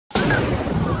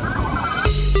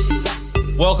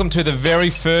Welcome to the very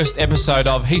first episode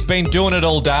of He's Been Doing It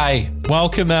All Day.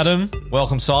 Welcome, Adam.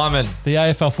 Welcome, Simon. The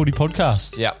AFL Footy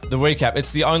Podcast. Yeah, the recap.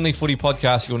 It's the only footy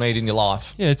podcast you'll need in your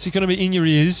life. Yeah, it's going to be in your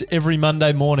ears every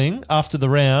Monday morning after the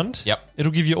round. Yep.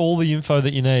 It'll give you all the info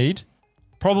that you need.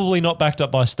 Probably not backed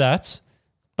up by stats,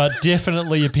 but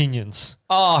definitely opinions.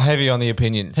 Oh, heavy on the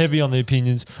opinions. Heavy on the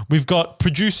opinions. We've got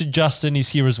producer Justin is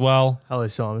here as well. Hello,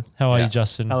 Simon. How are you,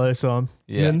 Justin? Hello, Simon.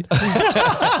 Yeah.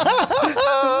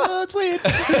 It's weird.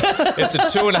 It's a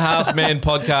 2.5 man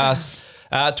podcast,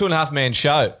 2.5 man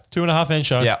show. 2.5 man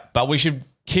show. Yeah, but we should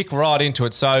kick right into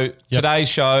it. So today's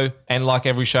show, and like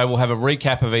every show, we'll have a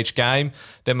recap of each game.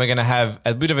 Then we're going to have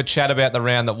a bit of a chat about the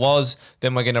round that was.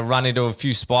 Then we're going to run into a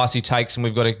few spicy takes, and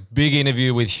we've got a big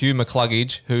interview with Hugh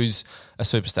McCluggage, who's a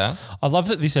superstar. I love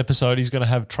that this episode is going to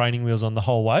have training wheels on the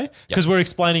whole way because we're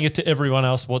explaining it to everyone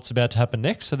else what's about to happen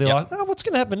next. So they're like, oh, what's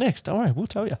going to happen next? Don't worry, we'll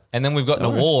tell you. And then we've got an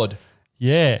award.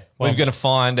 Yeah. We're going to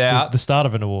find out the start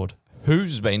of an award.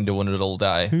 Who's been doing it all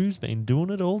day? Who's been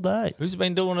doing it all day? Who's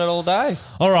been doing it all day?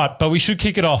 All right, but we should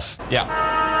kick it off. Yeah.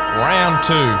 Round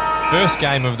 2. First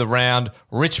game of the round.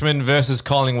 Richmond versus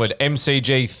Collingwood.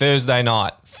 MCG Thursday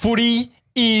night. Footy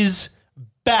is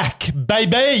back,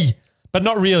 baby. But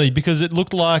not really, because it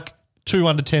looked like two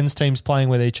under-10s teams playing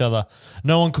with each other.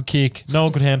 No one could kick. No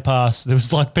one could hand pass. There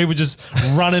was like people just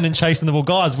running and chasing the ball.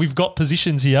 Guys, we've got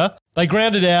positions here. They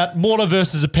grounded out. Mortar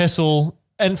versus a pestle.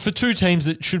 And for two teams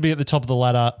that should be at the top of the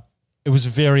ladder, it was a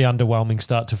very underwhelming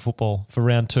start to football for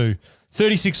round 2.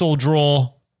 36-all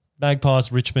draw.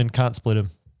 Magpies, Richmond, can't split them.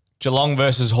 Geelong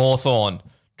versus Hawthorn.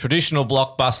 Traditional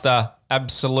blockbuster,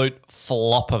 absolute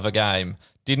flop of a game.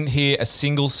 Didn't hear a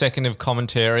single second of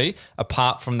commentary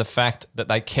apart from the fact that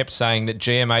they kept saying that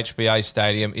GMHBA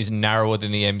Stadium is narrower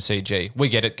than the MCG. We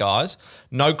get it, guys.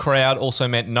 No crowd also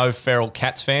meant no feral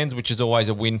Cats fans, which is always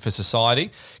a win for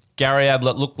society. Gary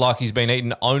Ablett looked like he's been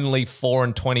eating only 4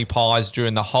 and 20 pies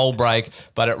during the whole break,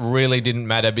 but it really didn't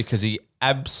matter because he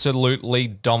absolutely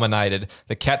dominated.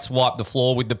 The Cats wiped the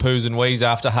floor with the poos and wees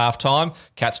after halftime.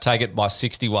 Cats take it by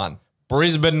 61.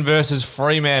 Brisbane versus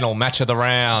Fremantle, match of the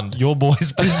round. Your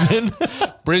boys, Brisbane.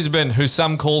 Brisbane, who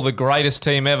some call the greatest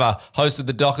team ever, hosted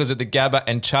the Dockers at the Gabba,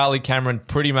 and Charlie Cameron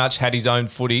pretty much had his own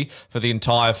footy for the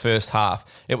entire first half.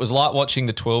 It was like watching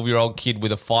the 12-year-old kid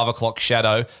with a 5 o'clock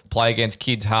shadow play against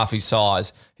kids half his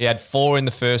size. He had 4 in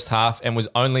the first half and was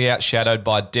only outshadowed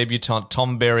by debutant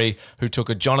Tom Berry, who took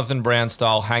a Jonathan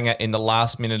Brown-style hanger in the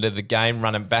last minute of the game,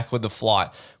 running back with the flight.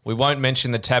 We won't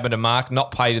mention the Tabita mark,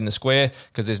 not paid in the square,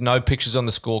 because there's no pictures on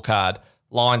the scorecard.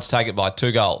 Lions take it by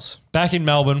 2 goals. Back in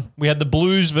Melbourne, we had the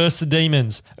Blues versus the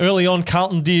Demons. Early on,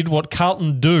 Carlton did what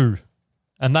Carlton do,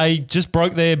 and they just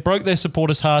broke their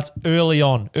supporters' hearts early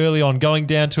on, going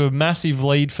down to a massive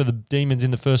lead for the Demons in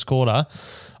the first quarter,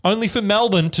 only for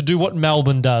Melbourne to do what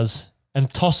Melbourne does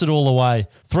and toss it all away.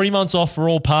 3 months off for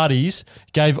all parties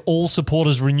gave all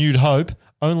supporters renewed hope,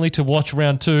 only to watch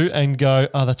round 2 and go,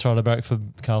 oh, that's right, I barracked for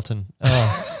Carlton.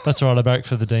 Oh, that's right, I barracked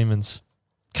for the Demons.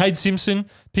 Cade Simpson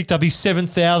picked up his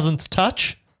 7,000th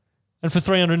touch, and for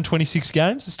 326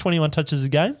 games, it's 21 touches a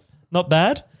game. Not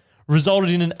bad.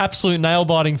 Resulted in an absolute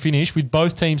nail-biting finish with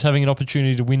both teams having an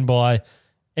opportunity to win by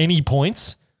any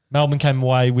points. Melbourne came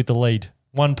away with the lead.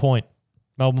 1 point.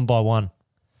 Melbourne by 1.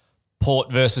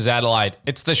 Port versus Adelaide.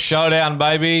 It's the showdown,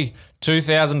 baby.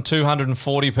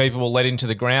 2,240 people were let into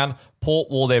the ground.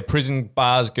 Port wore their prison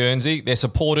bars Guernsey. Their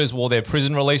supporters wore their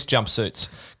prison release jumpsuits.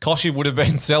 Koshy would have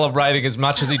been celebrating as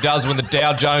much as he does when the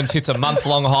Dow Jones hits a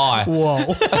month-long high. Whoa.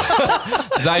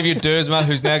 Xavier Dersma,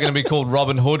 who's now going to be called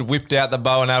Robin Hood, whipped out the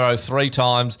bow and arrow 3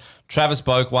 times. Travis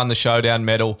Boak won the showdown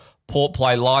medal. Port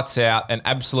play lights out and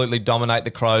absolutely dominate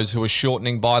the Crows, who were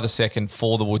shortening by the second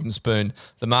for the wooden spoon.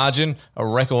 The margin, a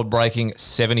record-breaking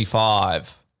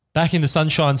 75. Back in the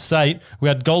Sunshine State, we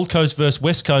had Gold Coast versus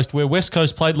West Coast, where West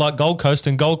Coast played like Gold Coast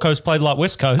and Gold Coast played like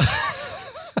West Coast.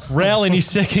 Rowell in his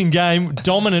second game,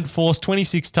 dominant force,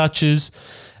 26 touches,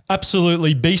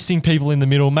 absolutely beasting people in the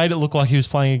middle, made it look like he was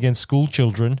playing against school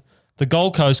children. The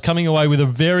Gold Coast coming away with a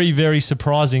very, very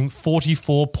surprising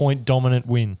 44-point dominant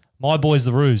win. My boys,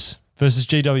 the Roos versus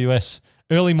GWS.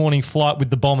 Early morning flight with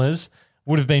the Bombers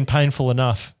would have been painful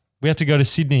enough. We had to go to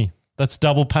Sydney. That's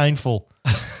double painful.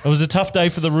 It was a tough day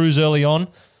for the Roos early on,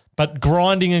 but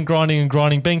grinding and grinding and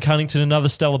grinding. Ben Cunnington, another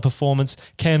stellar performance.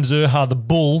 Cam Zurha, the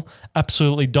Bull,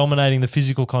 absolutely dominating the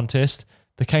physical contest.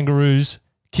 The Kangaroos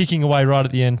kicking away right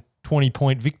at the end.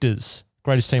 20-point victors.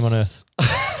 Greatest team on earth.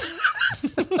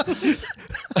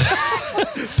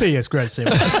 P.S. Greatest team.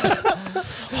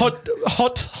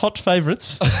 Hot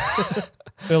favourites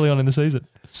early on in the season.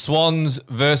 Swans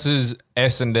versus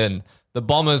Essendon. The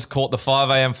Bombers caught the 5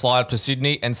 a.m. flight up to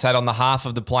Sydney and sat on the half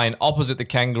of the plane opposite the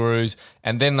Kangaroos,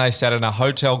 and then they sat in a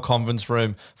hotel conference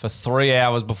room for 3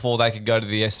 hours before they could go to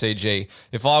the SCG.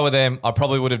 If I were them, I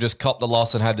probably would have just copped the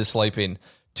loss and had to sleep in.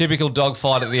 Typical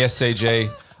dogfight at the SCG.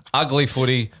 Ugly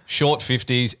footy, short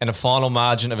 50s, and a final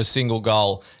margin of a single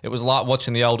goal. It was like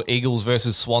watching the old Eagles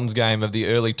versus Swans game of the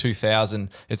early 2000s.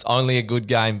 It's only a good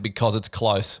game because it's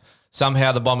close.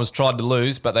 Somehow the Bombers tried to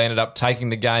lose, but they ended up taking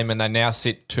the game and they now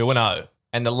sit 2-0.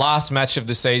 And the last match of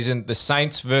the season, the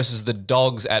Saints versus the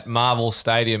Dogs at Marvel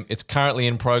Stadium. It's currently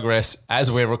in progress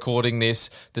as we're recording this.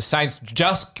 The Saints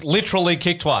just literally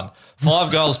kicked one.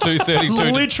 5 goals,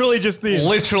 232. Literally just this.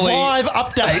 Literally. Live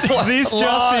update. This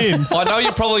just in. I know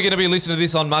you're probably going to be listening to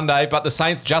this on Monday, but the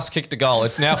Saints just kicked a goal.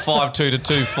 It's now 5-2 to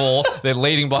 2-4. They're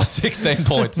leading by 16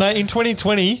 points. Mate, in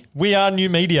 2020, we are new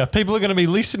media. People are going to be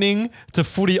listening to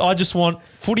footy. I just want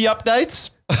footy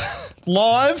updates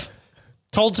live.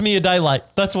 Told to me a day late.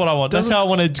 That's what I want. That's how I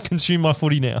want to consume my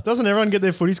footy now. Doesn't everyone get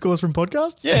their footy scores from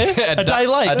podcasts? Yeah, a day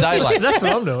late. A day late. That's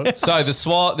what I'm doing. So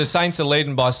the Saints are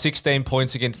leading by 16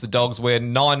 points against the Dogs. We're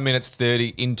 9 minutes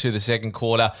 30 into the second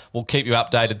quarter. We'll keep you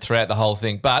updated throughout the whole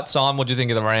thing. But, Simon, what do you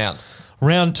think of the round?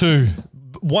 Round 2.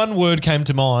 One word came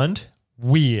to mind.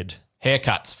 Weird.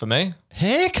 Haircuts for me.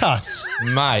 Haircuts.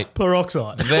 Mate,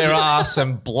 Peroxide. there are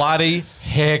some bloody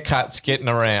haircuts getting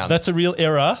around. That's a real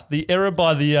error. The error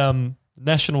by the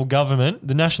national government,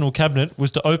 the national cabinet, was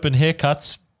to open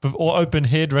haircuts or open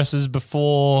hairdressers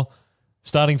before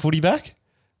starting footy back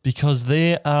because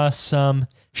there are some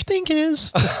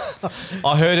stinkers.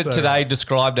 I heard it today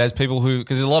described as people who,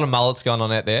 because there's a lot of mullets going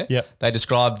on out there. Yep. They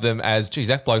described them as, geez,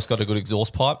 that bloke's got a good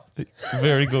exhaust pipe.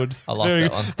 Very good. I like Very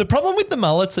that good. one. The problem with the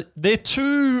mullets, they're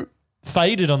too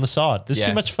faded on the side. There's Yeah.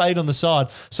 too much fade on the side.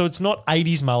 So it's not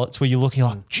 80s mullets where you're looking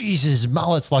like, Jesus,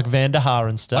 mullets like Van der Haar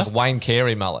and stuff. Like Wayne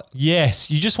Carey mullet.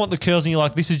 Yes. You just want the curls and you're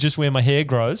like, this is just where my hair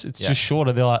grows. It's just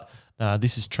shorter. They're like, nah,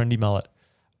 this is trendy mullet.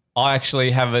 I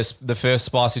actually have the first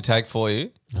spicy take for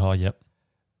you. Oh, yep.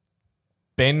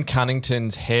 Ben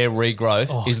Cunnington's hair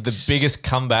regrowth is the biggest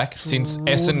comeback since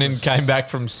Essendon came back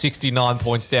from 69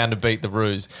 points down to beat the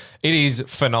Roos. It is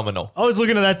phenomenal. I was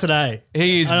looking at that today.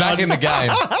 He is back in the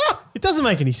game. It doesn't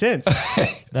make any sense.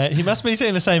 No, he must be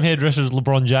seeing the same hairdresser as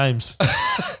LeBron James.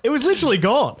 It was literally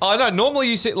gone. I know.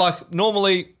 Normally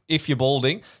if you're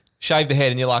balding, shave the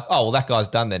head and you're like, oh, well, that guy's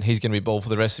done then. He's going to be bald for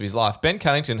the rest of his life. Ben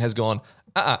Cunnington has gone,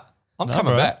 I'm coming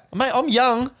bro. back. Mate, I'm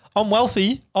young. I'm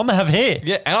wealthy. I'm going to have hair.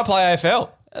 Yeah, and I play AFL.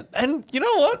 And you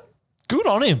know what? Good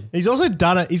on him. He's also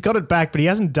done it. He's got it back, but he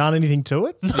hasn't done anything to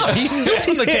it. No, he's still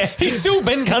from the He's still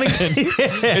Ben Cunnington.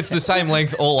 It's the same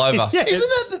length all over. Yeah,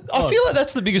 Isn't that? I feel like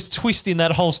that's the biggest twist in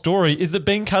that whole story is that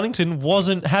Ben Cunnington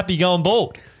wasn't happy going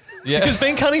bald. Yeah. Because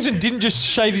Ben Cunnington didn't just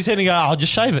shave his head and go, I'll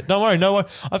just shave it. Don't worry, no worry.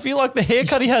 I feel like the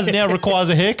haircut he has now requires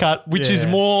a haircut, which is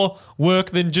more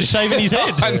work than just shaving his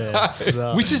head.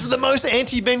 Which is the most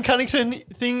anti-Ben Cunnington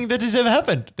thing that has ever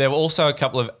happened. There were also a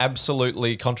couple of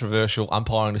absolutely controversial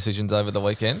umpiring decisions over the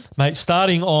weekend. Mate,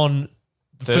 starting on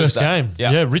the first Thursday. game.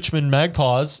 Yep. Yeah, Richmond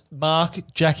Magpies,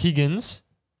 Mark Jack Higgins,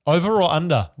 over or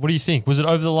under? What do you think? Was it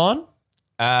over the line?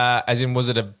 As in, was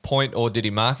it a point or did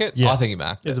he mark it? Yeah. I think he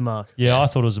marked There's it. a mark. Yeah, I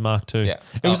thought it was a mark too. Yeah.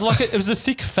 It was like it was a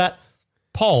thick, fat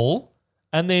pole,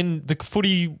 and then the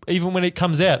footy, even when it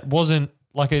comes out, wasn't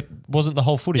the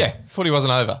whole footy. Yeah, footy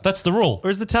wasn't over. That's the rule.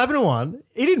 Whereas the Taberner one,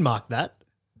 he didn't mark that.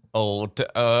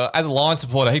 As a Lions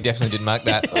supporter, he definitely did mark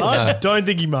that. I don't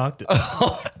think he marked it.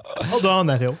 I'll die on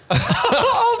that hill.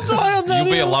 I'll die on that.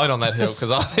 You'll be hill. alone on that hill because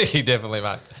I think he definitely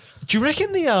marked. Do you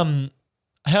reckon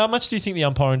how much do you think the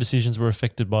umpiring decisions were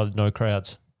affected by the no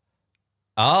crowds?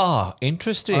 Ah,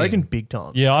 interesting. I reckon big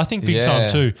time. Yeah, I think big time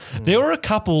too. There were a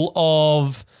couple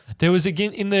of there was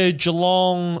again in the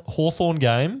Geelong Hawthorn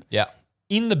game. Yeah.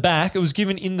 In the back, it was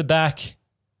given in the back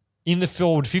in the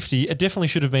forward 50. It definitely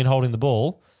should have been holding the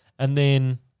ball. And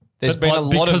then There's been a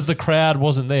lot because of the crowd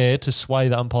wasn't there to sway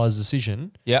the umpire's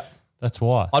decision. Yeah. That's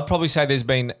why. I'd probably say there's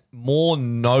been more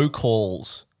no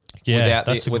calls without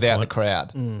the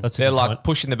crowd. That's a They're good like point.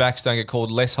 pushing the backs don't get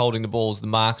called, less holding the balls, the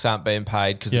marks aren't being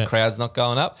paid because the crowd's not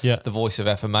going up. Yeah. The voice of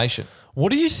affirmation.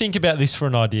 What do you think about this for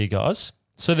an idea, guys?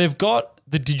 So they've got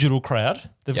the digital crowd.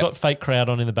 They've got fake crowd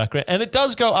on in the background. And it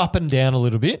does go up and down a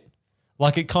little bit.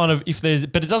 Like it kind of,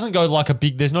 but it doesn't go like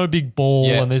there's no big ball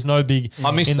and there's no big I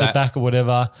missed in that. the back or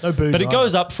whatever. No boos but it either.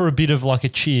 goes up for a bit of like a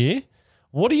cheer.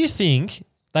 What do you think?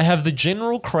 They have the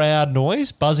general crowd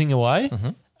noise buzzing away,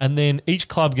 and then each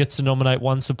club gets to nominate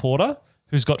one supporter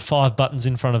who's got 5 buttons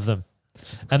in front of them.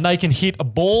 And they can hit a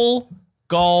ball,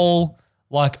 goal,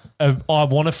 like I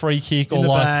want a free kick or the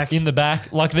like back. in the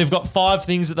back. Like they've got 5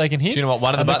 things that they can hit. Do you know what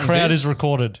one of the buttons crowd is? is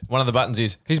recorded. One of the buttons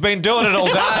is, he's been doing it all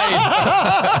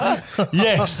day.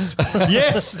 Yes.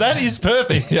 Yes, that is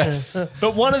perfect. Yes.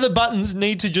 But one of the buttons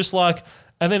need to just like,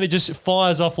 and then it just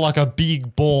fires off like a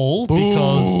big ball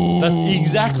because that's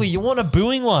exactly, you want a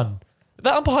booing one.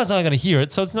 The umpires aren't going to hear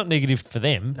it, so it's not negative for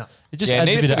them. No. It just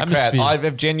adds a bit of atmosphere. I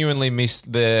have genuinely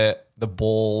missed the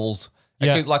balls.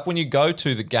 Yeah. Because, like when you go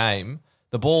to the game,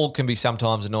 the ball can be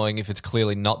sometimes annoying if it's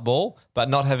clearly not ball, but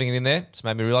not having it in there just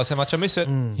made me realise how much I miss it.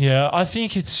 Yeah, I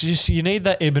think it's just you need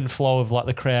that ebb and flow of like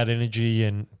the crowd energy,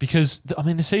 and because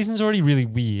the season's already really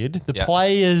weird. The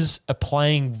players are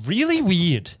playing really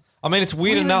weird. I mean, it's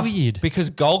weird Really enough weird.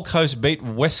 because Gold Coast beat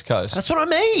West Coast. That's what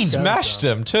I mean. Smashed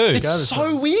them too. It's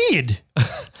so weird.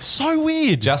 So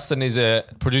weird.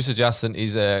 Producer Justin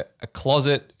is a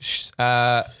closet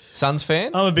Suns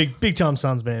fan. I'm a big time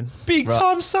Suns man. Big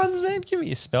time Suns, man. Give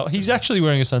me a spell. He's actually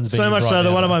wearing a Suns beanie. So much right so that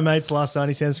now, one of though. my mates last night,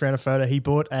 he sends around a photo. He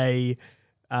bought a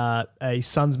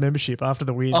Suns membership after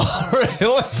the win.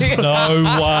 Really?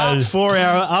 No way. For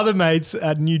our other mates,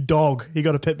 a new dog. He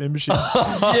got a pet membership.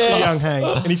 Young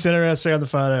Hank. And he sent around straight on the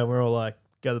photo, and we're all like,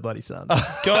 go the bloody Suns.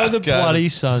 Go the bloody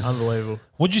Suns. Unbelievable.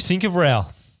 What'd you think of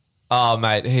Raul? Oh,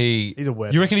 mate, He's a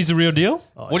weapon. You reckon he's the real deal?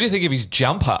 What do you think of his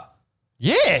jumper?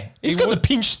 Yeah. He's got the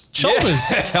pinched shoulders.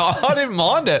 Yeah, I didn't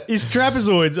mind it. His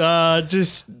trapezoids are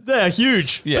they're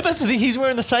huge. Yeah. But that's the thing. He's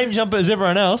wearing the same jumper as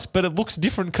everyone else, but it looks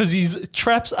different because his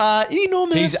traps are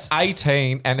enormous. He's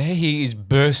 18 and he is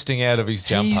bursting out of his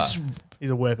jumper.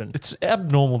 He's a weapon. It's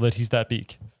abnormal that he's that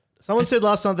big. Someone said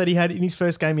last night that he had, in his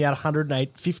first game, he had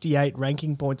 58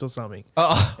 ranking points or something.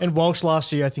 And Walsh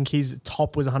last year, I think his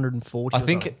top was 140. I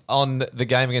think on the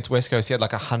game against West Coast, he had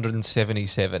like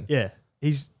 177. Yeah.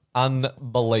 He's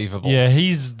unbelievable. Yeah,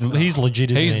 he's legit,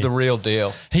 isn't he? He's the real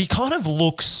deal. He kind of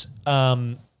looks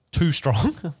too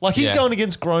strong. Like he's going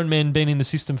against grown men, been in the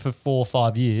system for 4 or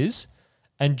 5 years,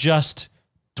 and just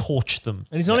torched them.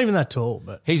 And he's not even that tall.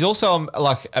 But he's also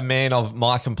like a man of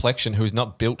my complexion who's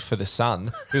not built for the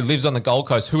sun, who lives on the Gold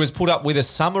Coast, who has put up with a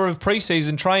summer of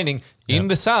preseason training in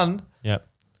the sun. Yep.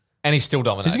 And he's still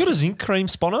dominating. Has he got a zinc cream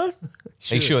spono?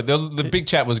 He should. The big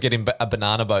chat was getting a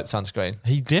banana boat sunscreen.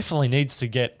 He definitely needs to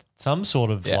get some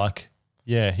sort of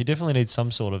he definitely needs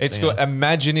some sort of It's thing. good.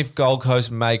 Imagine if Gold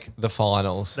Coast make the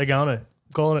finals. they're going to.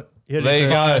 I'm calling it. There you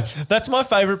go. That's my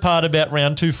favourite part about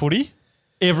round 2 footy.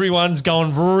 Everyone's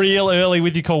going real early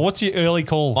with your call. What's your early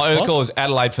call? My early boss? call is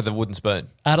Adelaide for the wooden spoon.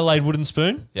 Adelaide Wooden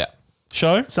Spoon? Yeah.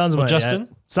 Show? Suns will Or beat Justin?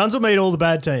 Suns will beat all the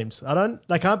bad teams.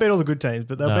 They can't beat all the good teams,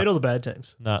 but they'll beat all the bad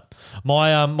teams. No.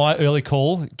 My early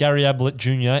call, Gary Ablett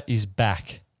Jr. is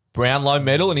back. Brownlow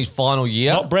medal in his final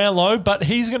year. Not Brownlow, but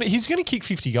he's gonna kick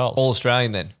 50 goals. All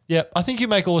Australian then. Yeah, I think he'll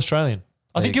make All Australian.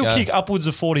 I think you he'll go. kick upwards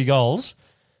of 40 goals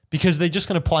because they're just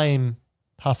going to play him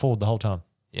half forward the whole time.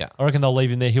 Yeah. I reckon they'll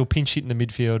leave him there. He'll pinch hit in the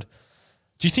midfield.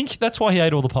 Do you think that's why he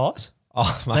ate all the pies?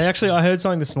 Oh, mate. I heard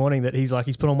something this morning that he's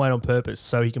put on weight on purpose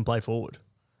so he can play forward.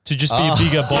 To just be a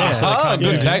bigger body so they can't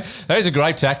good get him. That is a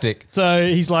great tactic. So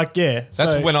he's like,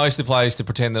 That's when I used to play. I used to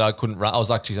pretend that I couldn't run. I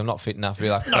was like, geez, I'm not fit enough to be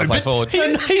like, I'll play forward.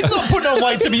 He's not putting on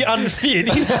weight to be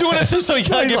unfit. He's doing it so he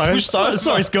can't He's get like, pushed over.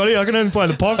 Sorry, Scotty, I can only play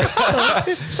in the pocket.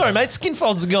 Sorry, mate. Skin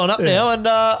folds have gone up now, and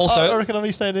Also- I reckon I'll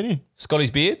be staying in here.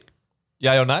 Scotty's beard?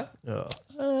 Yay or nay?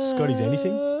 Scotty's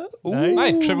anything. No?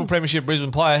 Mate, triple premiership Brisbane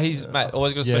player. He's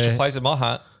always got a special Yeah. place in my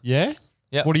heart. Yeah?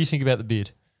 Yep. What do you think about the beard?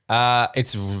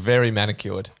 It's very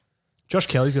manicured. Josh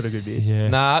Kelly's got a good beard. Yeah.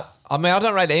 Nah, I mean, I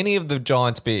don't rate any of the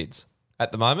Giants' beards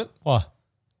at the moment. Why?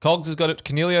 Cogs has got it.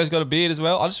 Cornelio's got a beard as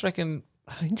well. I just reckon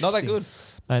not that good.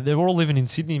 Mate, they're all living in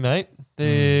Sydney, mate.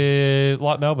 They're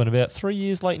like Melbourne, about 3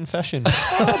 years late in fashion.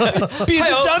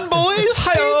 Beards are done, boys.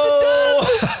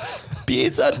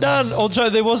 Beards are done. Also,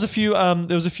 there was a few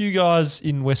guys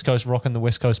in West Coast rocking the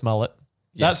West Coast mullet.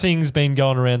 Yes. That thing's been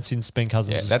going around since Ben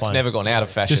Cousins Yeah, was that's playing. never gone out of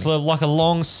fashion. Just like a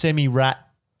long semi-rat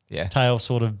Yeah. tail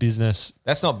sort of business.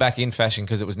 That's not back in fashion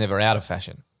because it was never out of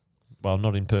fashion. Well,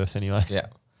 not in Perth anyway. Yeah.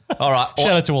 All right.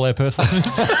 Shout out to all our Perth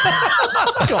listeners.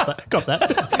 Got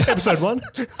that. Episode 1.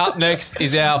 Up next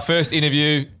is our first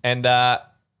interview, and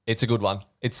it's a good one.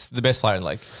 It's the best player in the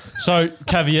league. So,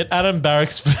 caveat, Adam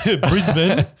Barracks for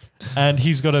Brisbane, and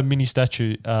he's got a mini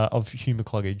statue of Hugh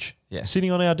McCluggage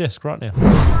sitting on our desk right now.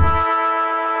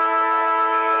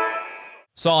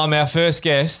 So, our first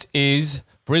guest is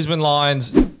Brisbane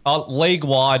Lions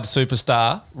league-wide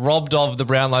superstar, robbed of the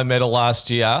Brownlow medal last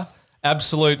year,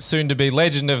 absolute soon-to-be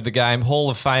legend of the game,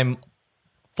 Hall of Fame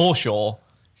for sure,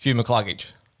 Hugh McCluggage.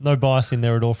 No bias in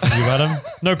there at all from you, Adam.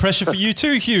 No pressure for you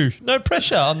too, Hugh. No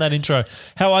pressure on that intro.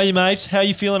 How are you, mate? How are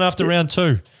you feeling after round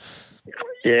 2?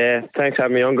 Yeah, thanks for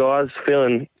having me on, guys.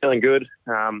 Feeling good.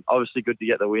 Obviously good to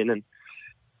get the win, and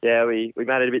yeah, we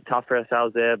made it a bit tough for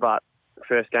ourselves there, but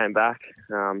first game back,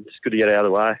 just good to get it out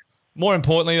of the way. More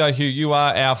importantly, though, Hugh, you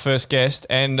are our first guest,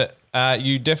 and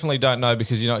you definitely don't know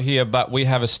because you're not here, but we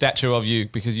have a statue of you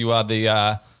because you are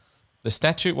the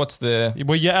statue. What's the?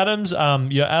 Well, you're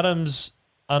Adam's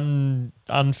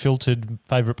unfiltered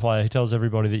favourite player. He tells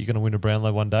everybody that you're going to win a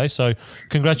Brownlow one day. So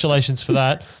congratulations for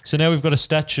that. So now we've got a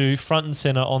statue front and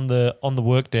centre on the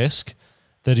work desk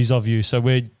that is of you. So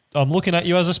I'm looking at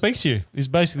you as I speak to you. Is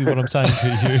basically what I'm saying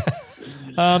to you.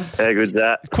 How good's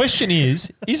that? Question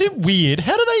is it weird?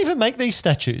 How do they even make these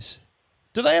statues?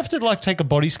 Do they have to take a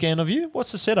body scan of you?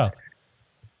 What's the setup?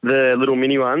 The little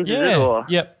mini ones, yeah. is it? Or?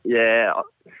 Yep. Yeah.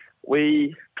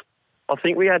 I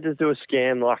think we had to do a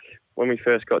scan when we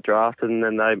first got drafted, and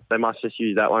then they must just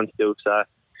use that one still. So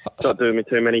it's not doing me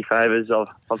too many favours.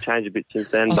 I've changed a bit since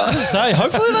then. I was going to say,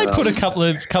 hopefully they put a couple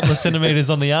of centimetres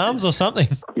on the arms or something.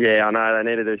 Yeah, I know they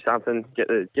need to do something. Get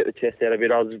the chest out a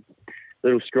bit. I was a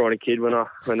little scrawny kid when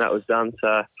that was done.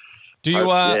 So do you?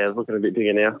 It's looking a bit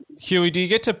bigger now. Huey, do you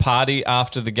get to party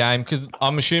after the game? Because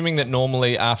I'm assuming that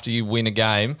normally after you win a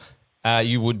game,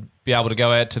 you would be able to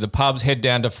go out to the pubs, head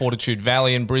down to Fortitude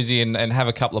Valley in Brisbane and have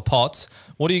a couple of pots.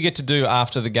 What do you get to do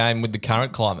after the game with the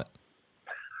current climate?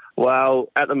 Well,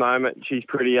 at the moment, she's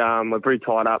we're pretty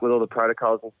tied up with all the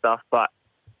protocols and stuff. But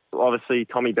obviously,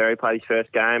 Tommy Berry played his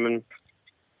first game, and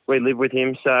we lived with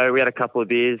him, so we had a couple of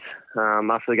beers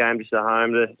after the game just at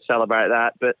home to celebrate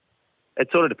that. But it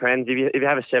sort of depends. If you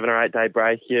have a 7 or 8 day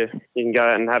break, you can go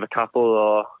out and have a couple,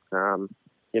 or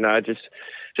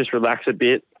just relax a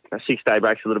bit. A 6 day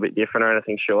break's a little bit different, or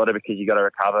anything shorter because you got to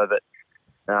recover. But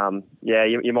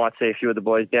you might see a few of the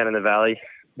boys down in the valley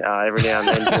every now and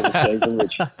then during the season,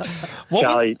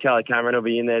 which Charlie Cameron will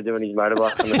be in there doing his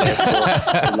motorbike on the dance floor.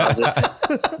 He loves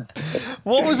it.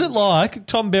 What was it like?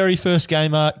 Tom Berry, first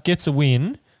gamer, gets a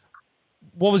win.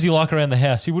 What was he like around the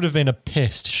house? He would have been a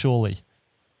pest, surely.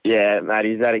 Yeah, mate,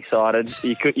 he's that excited.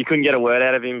 You couldn't get a word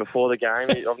out of him before the game.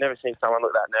 I've never seen someone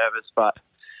look that nervous, but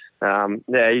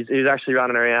he's actually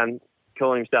running around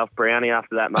calling himself Brownie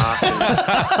after that mark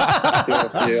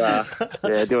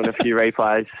and doing a few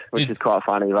replays, which is quite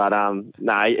funny. But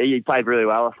he played really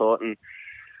well, I thought, and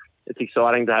it's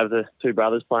exciting to have the two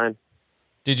brothers playing.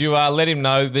 Did you let him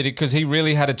know that because he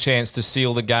really had a chance to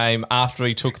seal the game after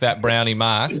he took that Brownie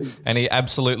mark and he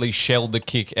absolutely shelled the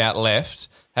kick out left?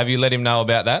 Have you let him know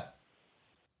about that?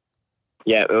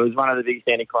 Yeah, it was one of the biggest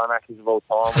anticlimaxes of all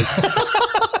time.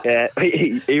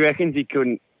 He reckons he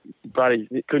couldn't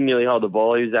nearly hold the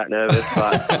ball. He was that nervous,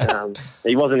 but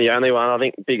he wasn't the only one. I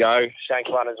think Big O shanked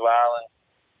one as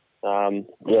well, and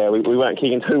we weren't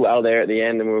kicking too well there at the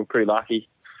end, and we were pretty lucky.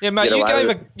 Yeah, mate,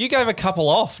 you gave a couple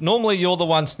off. Normally, you're the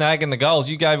one snagging the goals.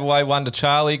 You gave away one to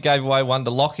Charlie, gave away one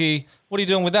to Lockie. What are you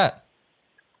doing with that?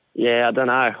 Yeah, I don't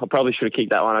know. I probably should have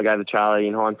kicked that one. I gave to Charlie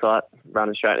in hindsight,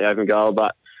 running straight to the open goal,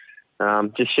 but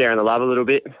just sharing the love a little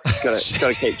bit. Got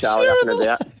to keep Charlie up and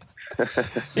about.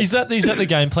 Is that the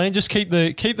game plan? Just keep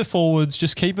the forwards,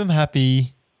 just keep them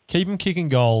happy, keep them kicking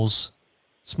goals.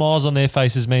 Smiles on their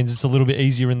faces means it's a little bit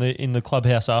easier in the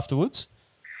clubhouse afterwards.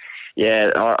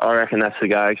 Yeah, I reckon that's the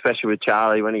go, especially with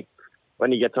Charlie.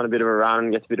 When he gets on a bit of a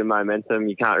run, gets a bit of momentum,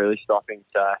 you can't really stop him.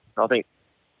 So I think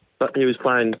he was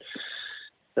playing,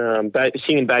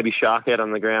 singing Baby Shark out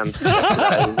on the ground. He was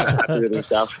happy with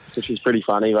himself, which is pretty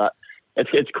funny. But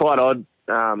it's quite odd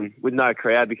with no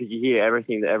crowd because you hear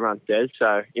everything that everyone says.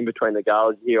 So in between the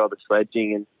goals, you hear all the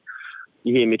sledging and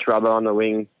you hear Mitch Rubber on the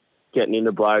wing getting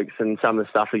into blokes, and some of the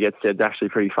stuff that gets said is actually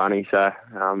pretty funny. So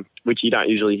which you don't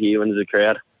usually hear when there's a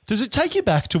crowd. Does it take you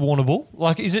back to Warrnambool?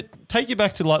 Like, is it take you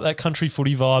back to like that country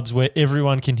footy vibes where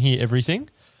everyone can hear everything?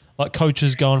 Like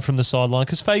coaches going from the sideline,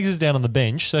 because Fags is down on the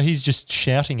bench, so he's just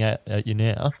shouting at you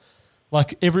now.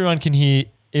 Like everyone can hear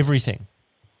everything.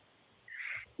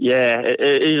 Yeah, it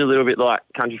is a little bit like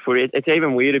country footy. It's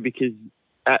even weirder because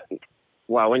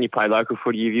when you play local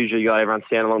footy, you've usually got everyone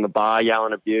standing along the bar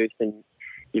yelling abuse, and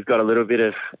you've got a little bit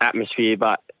of atmosphere,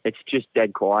 but it's just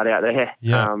dead quiet out there.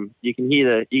 Yeah. You can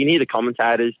hear the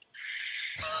commentators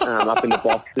up in the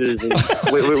boxes,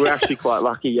 and we were actually quite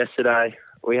lucky yesterday.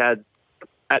 We had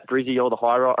at Brizzy all the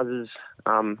high rises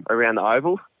around the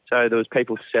oval, so there was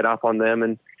people set up on them,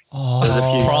 and there was a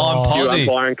few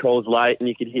umpiring calls late, and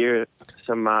you could hear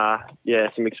some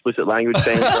explicit language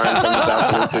being thrown from the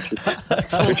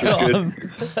balcony, which was good.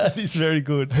 That is very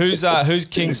good. Who's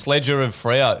King Sledger of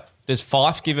Freo? Does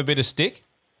Fife give a bit of stick?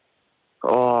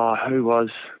 Oh, who was?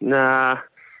 Nah,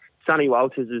 Sonny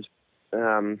Walters is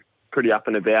pretty up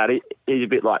and about. He's a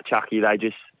bit like Chucky. They're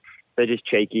just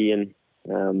cheeky, and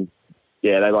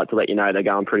they like to let you know they're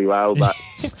going pretty well. But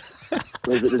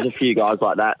there's a few guys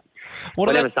like that.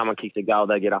 Whenever someone kicks a goal,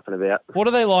 they get up and about. What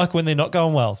are they like when they're not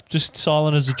going well? Just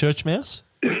silent as a church mouse?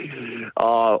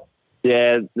 Oh,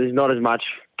 yeah, there's not as much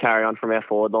carry on from our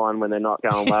forward line when they're not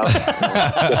going well.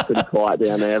 It's pretty quiet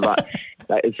down there, but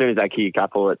as soon as they kick a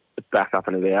couple, it's back up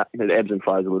and about. It ebbs and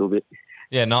flows a little bit.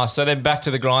 Yeah, nice. So then back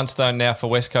to the grindstone now for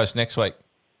West Coast next week.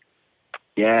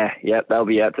 Yeah, they'll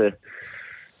be out to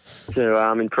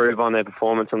improve on their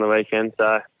performance on the weekend.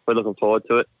 So we're looking forward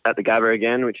to it at the Gabba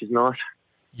again, which is nice.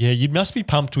 Yeah, you must be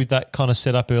pumped with that kind of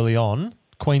setup early on.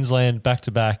 Queensland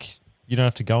back-to-back. You don't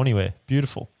have to go anywhere.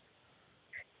 Beautiful.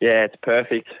 Yeah, it's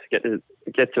perfect. Get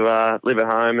to live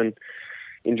at home and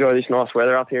enjoy this nice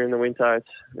weather up here in the winter.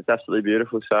 It's absolutely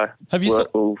beautiful. So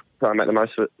we'll try and make the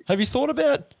most of it. Have you thought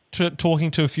about talking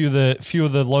to a few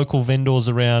of the local vendors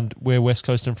around where West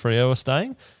Coast and Freo are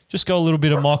staying? Just go a little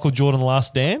bit of Michael Jordan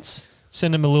Last Dance.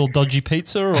 Send him a little dodgy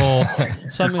pizza or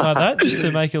something like that, just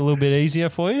to make it a little bit easier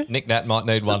for you. Nick Nat might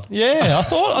need one. Yeah, I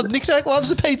thought Nick Nat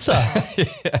loves a pizza.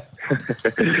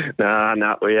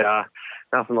 No, we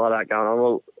nothing like that going on.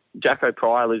 Well, Jacko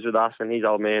Pryor lives with us, and his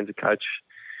old man's a coach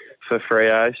for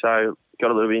Freo, so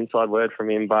got a little bit inside word from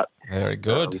him. But very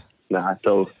good. It's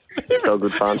all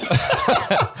good fun.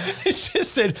 He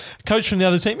just said, coach from the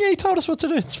other team, he told us what to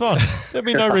do. It's fine. There'll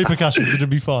be no repercussions. It'll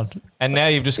be fine. And now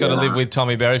you've just got to live with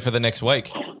Tommy Berry for the next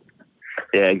week.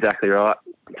 Yeah, exactly right.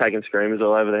 Taking screamers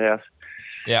all over the house.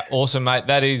 Yeah, awesome, mate.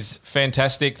 That is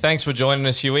fantastic. Thanks for joining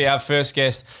us, Hughie, our first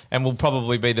guest, and will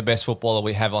probably be the best footballer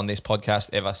we have on this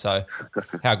podcast ever. So,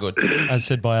 how good. As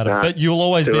said by Adam. But you'll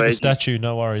always be the statue.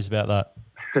 No worries about that.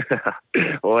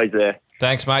 Always there.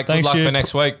 Thanks, mate. Thanks, good luck Hugh. for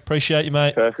next week. Appreciate you,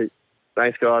 mate. Perfect.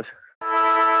 Thanks, guys.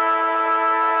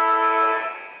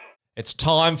 It's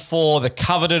time for the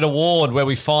coveted award where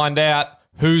we find out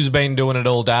who's been doing it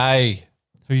all day.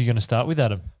 Who are you going to start with,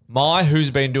 Adam? My who's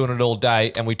been doing it all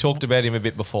day, and we talked about him a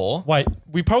bit before. Wait,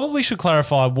 we probably should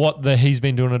clarify what the He's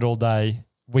Been Doing It All Day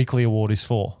weekly award is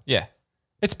for. Yeah.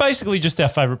 It's basically just our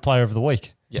favourite player of the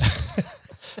week. Yeah.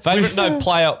 Favourite,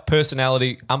 player,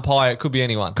 personality, umpire, it could be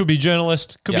anyone. Could be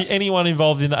journalist, could be anyone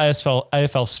involved in the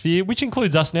AFL sphere, which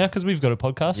includes us now because we've got a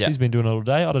podcast. Yeah. He's been doing it all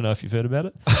day. I don't know if you've heard about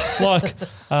it. Like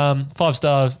 5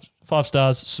 stars,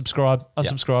 subscribe,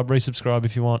 unsubscribe, resubscribe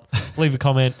if you want. Leave a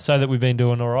comment, say that we've been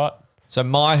doing all right. So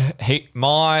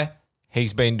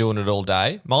he's been doing it all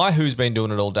day. My who's been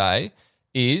doing it all day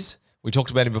is, we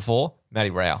talked about him before, Matty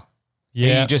Rowell.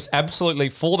 Yeah. He just absolutely,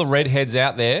 for the redheads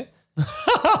out there,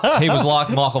 he was like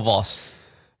Michael Voss.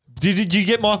 Did you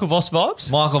get Michael Voss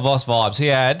vibes? Michael Voss vibes. He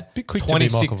had Bit quick to be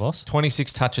Michael Voss.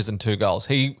 26 touches and 2 goals.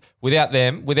 Without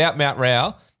Matt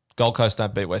Rowell, Gold Coast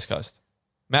don't beat West Coast.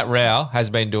 Matt Rowell has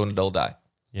been doing it all day.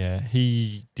 Yeah,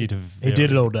 he did He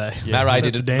did it all day. Yeah,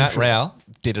 Matt Rowell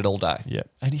did it all day. Yeah,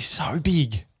 and he's so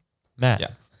big. Matt, Yeah.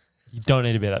 you don't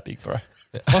need to be that big, bro.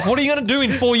 Like, what are you going to do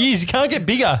in 4 years? You can't get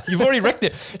bigger. You've already wrecked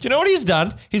it. Do you know what he's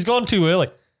done? He's gone too early.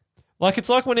 Like, it's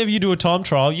like whenever you do a time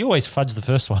trial, you always fudge the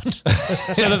first one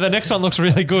so that the next one looks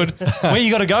really good. Where you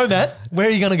got to go, Matt? Where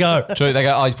are you going to go? True. They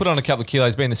go, he's put on a couple of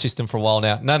kilos, been in the system for a while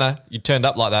now. No, you turned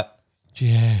up like that.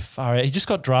 Yeah, far out. He just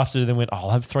got drafted and then went, I'll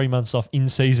have 3 months off in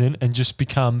season and just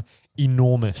become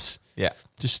enormous. Yeah.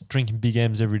 Just drinking big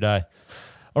M's every day.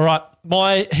 All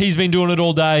right, he's been doing it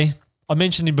all day. I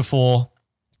mentioned him before,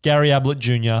 Gary Ablett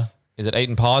Jr. Is it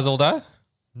eating pies all day?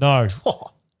 No.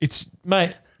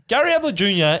 Mate, Gary Ablett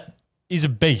Jr. is a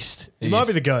beast. He might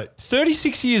be the GOAT.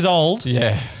 36 years old.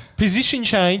 Yeah. Position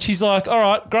change. He's like, all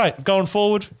right, great. Going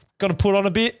forward, got to put on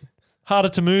a bit. Harder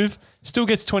to move. Still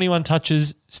gets 21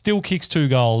 touches. Still kicks 2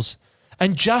 goals.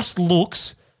 And just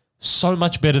looks so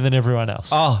much better than everyone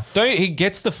else. Oh, he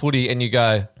gets the footy and you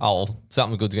go,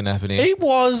 something good's going to happen here. It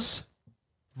was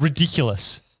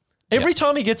ridiculous. Every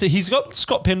time he gets it, he's got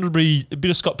a bit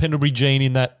of Scott Pendlebury gene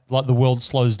in that, like, the world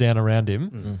slows down around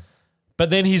him. Mm-hmm. But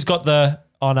then he's got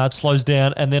it slows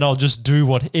down and then I'll just do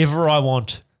whatever I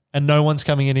want and no one's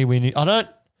coming anywhere near.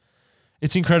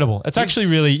 It's incredible. It's actually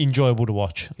really enjoyable to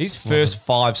watch. His first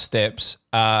 5 steps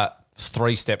are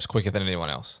 3 steps quicker than anyone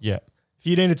else. Yeah. If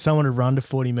you needed someone to run to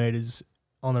 40 metres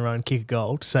on their own, kick a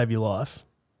goal to save your life,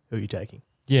 who are you taking?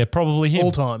 Yeah, probably him.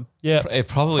 All time. Yeah. It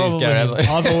probably is Gary Ablett.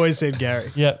 I've always said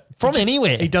Gary. Yeah. From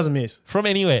anywhere. He doesn't miss. From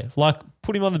anywhere. Like,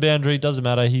 put him on the boundary, doesn't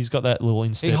matter. He's got that little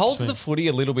instinct. He holds the footy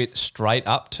a little bit straight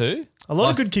up too. A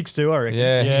lot of good kicks too, I reckon.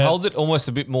 Yeah, he holds it almost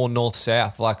a bit more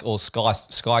north-south, or sky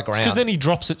ground. Because then he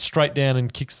drops it straight down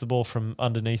and kicks the ball from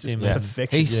underneath him. Yeah.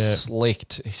 Perfection. He's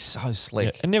slicked. He's so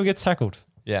slick. And never gets tackled.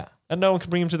 Yeah. And no one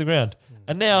can bring him to the ground.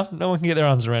 And now no one can get their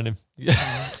arms around him.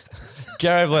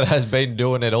 Gary Ablett has been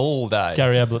doing it all day.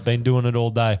 Gary Ablett been doing it all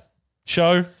day.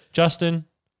 Show, Justin,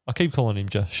 I keep calling him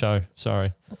Show.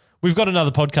 Sorry. We've got another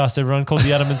podcast, everyone, called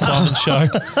the Adam and Symon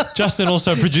Show. Justin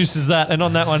also produces that, and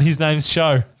on that one, his name's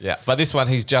Show. Yeah, but this one,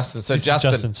 he's Justin. So This is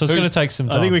Justin. So it's going to take some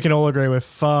time. I think we can all agree we're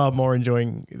far more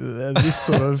enjoying this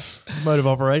sort of mode of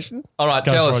operation. All right,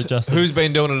 Go tell for us, it, Justin. who's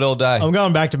been doing it all day? I'm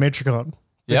going back to Metricon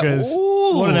Yep. because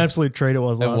Ooh. what an absolute treat it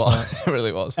was It last was. night. It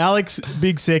really was. Alex,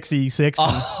 big sexy Sexton.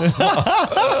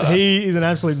 He is an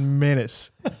absolute menace,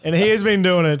 and he has been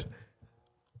doing it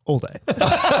all day.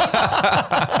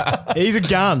 He's a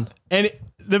gun, and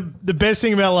the best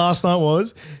thing about last night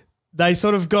was they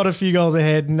sort of got a few goals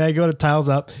ahead and they got a tails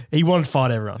up. He wanted to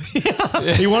fight everyone.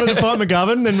 He wanted to fight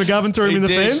McGovern, then McGovern threw him in the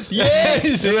did. fence.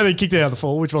 Yes. And then he kicked it out of the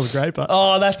fall, which was great. But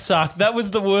Oh, that sucked. That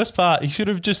was the worst part. He should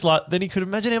have just then he could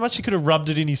imagine how much he could have rubbed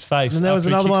it in his face. and there was after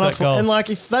he another kicks one that up for, goal. and like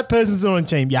if that person's not on a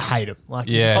team, you hate him. Like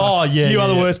Yeah. Oh, yeah, you are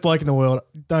the yeah. worst bloke in the world.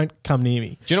 Don't come near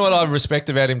me. Do you know what I respect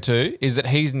about him too? Is that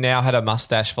he's now had a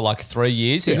mustache for like 3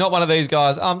 years. He's not one of these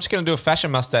guys, I'm just going to do a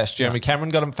fashion mustache. Jeremy Cameron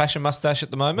got a fashion mustache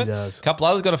at the moment. He does. A couple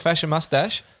others got a fashion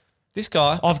mustache. This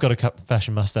guy, I've got a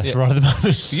fashion mustache right at the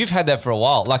moment. you've had that for a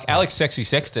while. Like Alex Sexy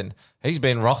Sexton, he's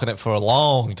been rocking it for a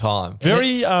long time.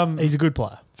 Very He's a good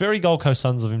player. very Gold Coast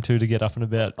Suns of him too to get up and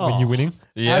about when you're winning.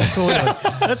 Yeah. Absolutely.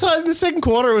 That's why in the second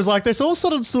quarter, it was like they're all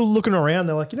sort of still looking around.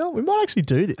 They're like, we might actually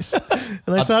do this. And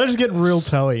they started just getting real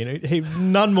toey. And he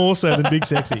none more so than Big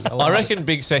Sexy. I reckon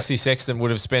Big Sexy Sexton would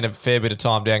have spent a fair bit of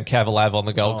time down Cavill Ave on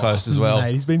the Gold Coast as well.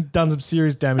 Mate, he's done some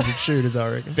serious damage at shooters,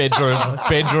 I reckon.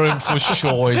 Bedroom for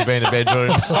sure. He's been a bedroom.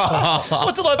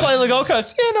 What's it like playing the Gold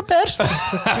Coast? Yeah, not bad.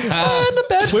 Not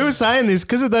bad. We were saying this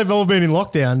because they've all been in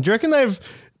lockdown. Do you reckon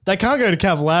they can't go to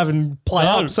Cavill Ave and play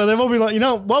No. up? So they've all been like,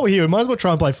 while we're here, we might as well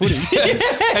try and play footy.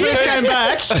 First game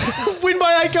back, win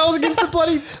by 8 goals against the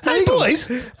bloody Hey, Eagles. boys,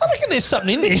 I reckon there's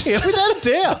something in this. Without a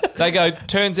doubt. They go,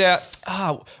 turns out,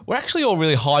 we're actually all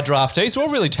really high draftees. We're all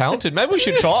really talented. Maybe we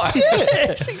should try.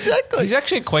 Yes, exactly. He's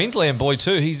actually a Queensland boy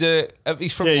too. He's from Yeah, he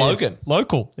is. Logan.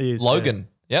 Local. He is, Logan.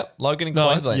 Yep, Logan in No,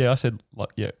 Queensland. yeah, I said,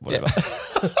 whatever.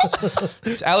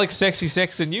 It's Alex Sexy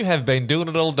Sexton, you have been doing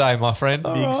it all day, my friend.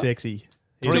 Big Sexy.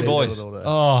 Three He's boys. doing it all day.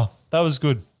 Oh, that was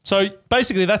good. So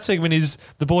basically, that segment is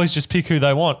the boys just pick who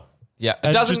they want. Yeah,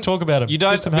 And just talk about him. You Get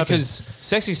don't some happy. because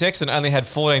Sexy Sexton only had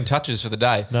 14 touches for the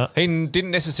day. No. He didn't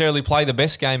necessarily play the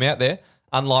best game out there,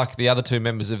 unlike the other two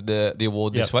members of the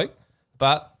award this Yep. week.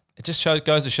 But it just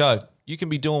goes to show you can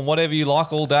be doing whatever you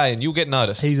like all day and you'll get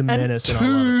noticed. He's a And menace. And I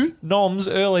love it. 2 noms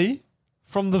early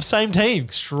from the same team.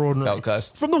 Extraordinary. Gold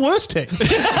Coast. From the worst team.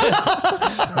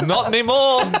 Not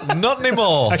anymore. Not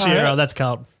anymore. Actually, that's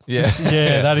Carlton. Yeah.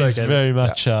 Yeah, that is okay. very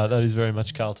much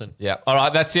Carlton. Yeah. All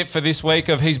right. That's it for this week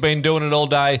of He's Been Doing It All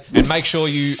Day. And make sure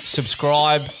you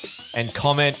subscribe and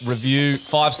comment, review,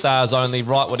 5 stars only,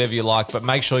 write whatever you like, but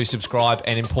make sure you subscribe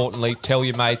and importantly, tell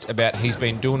your mates about He's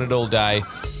Been Doing It All Day.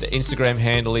 The Instagram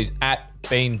handle is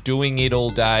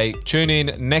 @BeenDoingItAllDay. Tune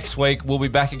in next week. We'll be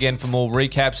back again for more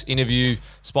recaps, interview,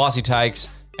 spicy takes,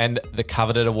 and the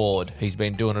coveted award. He's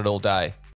been doing it all day.